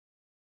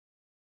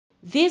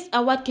This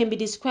award can be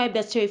described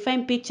as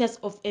terrifying pictures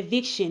of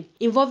eviction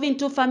involving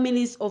two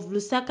families of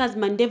Lusaka's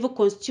Mandevu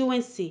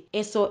constituency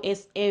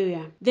SOS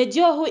area. The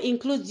duo, who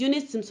includes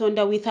Eunice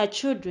Msonda with her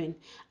children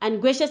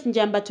and Gracious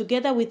Njamba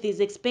together with his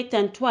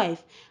expectant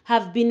wife,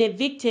 have been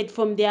evicted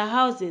from their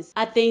houses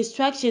at the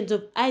instructions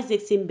of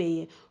Isaac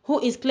Simbeye, who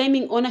is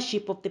claiming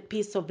ownership of the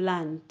piece of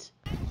land.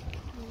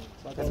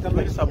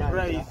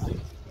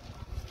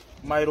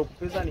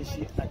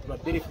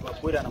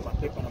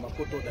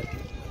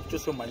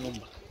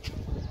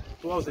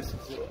 Two houses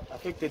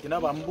affected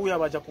na bambuya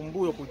baja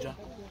kumbuyo kuja.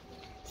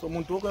 So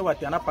muntu wako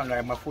wati anapanga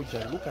ya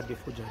mafuja. Look at the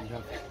fuja we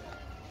have.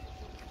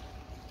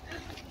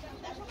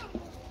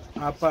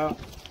 Hapa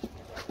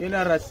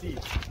NRC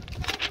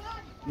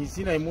ni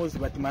sina imozi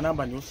bati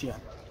manamba ni usia.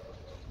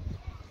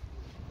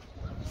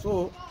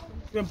 So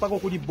tuwe mpako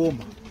kuli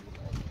bomba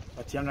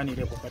bati yanga ni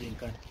lepo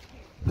karinkani.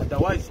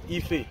 Otherwise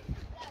ife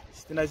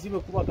sitinaziwe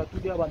kuwa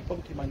katudi ya bantu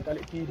pako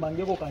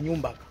kimangeko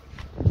kanyumba.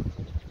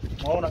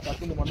 Maona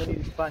katundu mwameni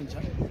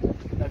lipanja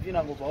na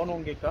vinango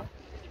vaonongeka.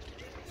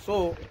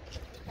 So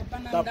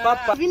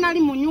tapapa vinali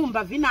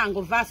munyumba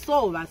vinango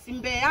vasova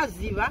Simbeya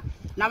ziva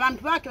na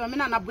bantu bake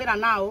bamena nabwera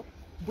nao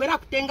bwera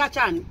kutenga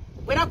chani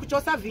bwera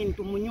kuchosa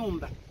vintu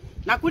munyumba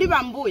na kuli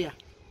bambuya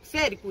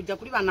seri kuja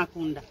kuli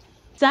banakunda.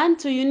 Son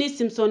to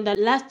Eunice Msonda,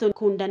 Laston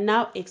Kunda,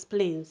 now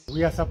explains.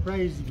 We are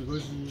surprised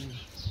because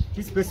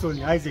this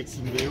person Isaac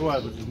Simbeye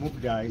was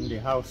removed in the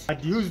house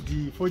had used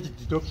the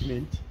forged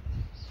document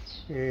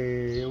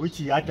which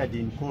he uttered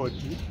in court,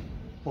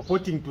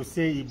 purporting to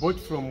say he bought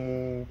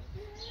from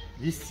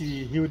this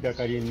Hilda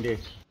Karinde.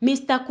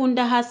 Mr.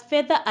 Kunda has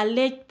further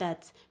alleged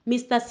that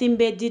Mr.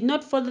 Simbeye did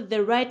not follow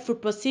the rightful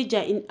procedure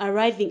in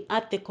arriving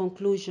at the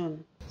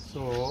conclusion.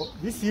 So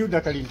this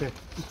Hilda Karinde,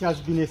 it has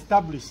been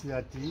established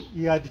that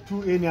he had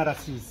two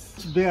NRCs,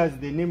 which bears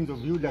the names of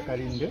Hilda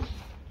Karinde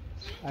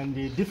and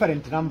the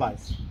different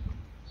numbers.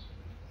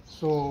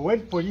 So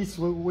when police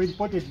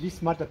reported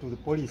this matter to the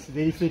police,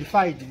 they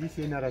verified this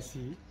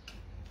NRC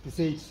to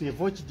say it's a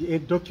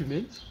forged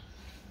document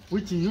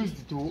which he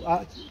used to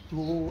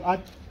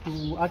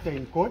utter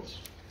in court,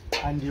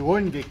 and he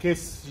won the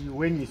case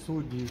when he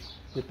sued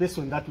the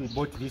person that we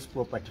bought this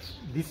property,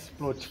 this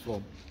plot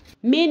from.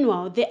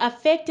 Meanwhile, the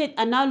affected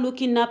are now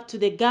looking up to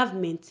the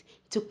government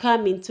to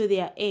come into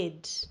their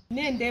aid.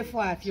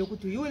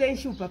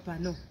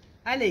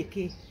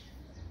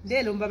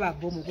 Ndelo mbaba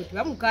bomo kuti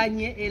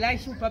bamukanye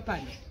elishu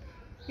papana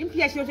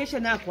impia shotesho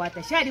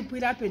nakwata shali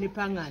pwira apene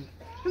pangana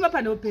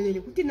papa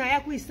opelele kuti naye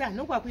akuisa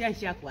nokwa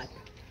kuyansha kwata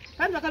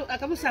pandu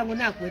akamusango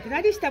nakwete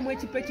nalista mwe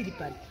chipechili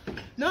pano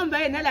nomba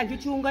ye nala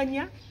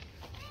njuchunganya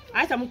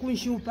asa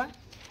mukunshupa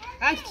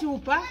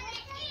achupa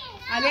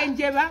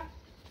alenjeba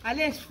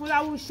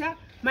alesfulausha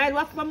mailo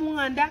wafuka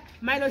munganda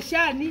mailo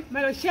shani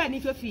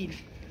icho fini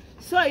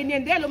so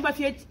inendelo mba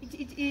fye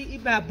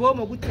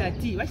ibabomo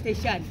gutati wachite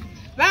shani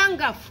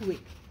bangafwe.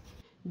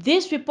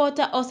 This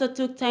reporter also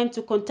took time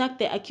to contact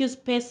the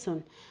accused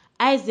person,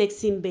 Isaac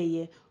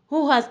Simbeye,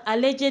 who has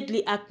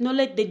allegedly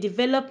acknowledged the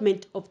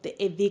development of the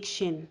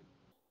eviction.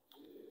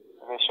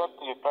 The short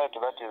reply to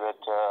that is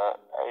that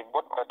I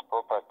bought that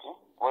property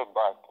way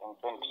back in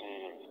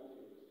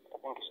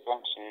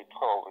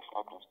 2012, if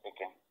not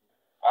mistaken.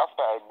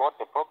 After I bought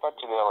the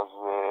property, there was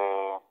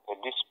a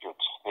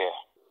dispute there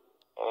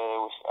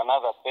with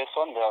another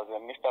person. There was a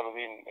Mr.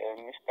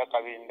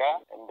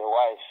 Kavinda and the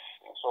wife.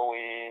 So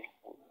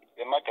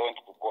the matter went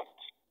to court.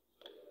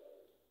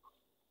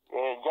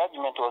 The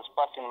judgment was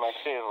passed in my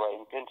favor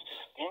in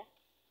 2016,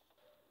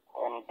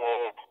 and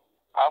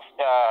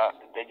after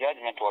the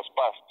judgment was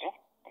passed,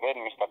 then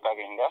Mr.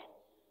 Kavinda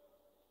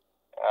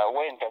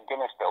went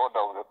against the order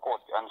of the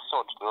court and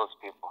sought those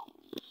people.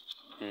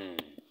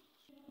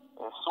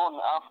 Soon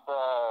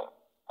after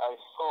I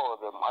saw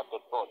them at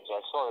the court, I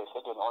saw a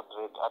certain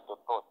order at the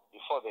court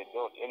before they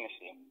built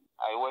anything.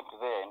 I went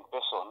there in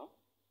person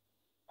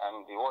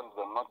and they warned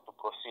them not to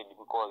proceed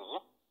because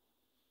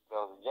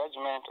there was a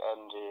judgment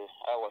and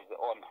I was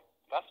the owner.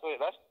 That's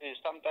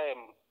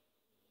sometime,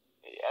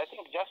 I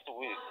think just a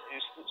week,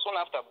 soon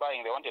after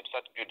buying, they wanted to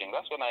start building.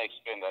 That's when I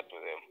explained that to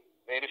them.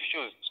 They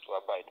refused to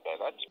abide by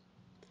that.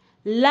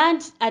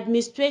 Land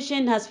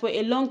administration has for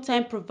a long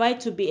time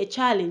proved to be a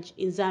challenge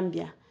in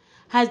Zambia,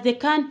 as the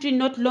country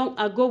not long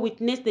ago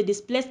witnessed the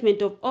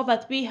displacement of over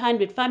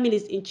 300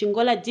 families in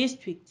Chingola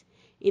district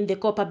in the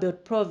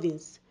Copperbelt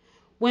province.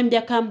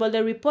 Wembia Campbell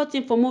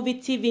reporting for MUVI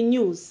TV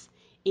News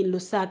in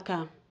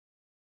Lusaka.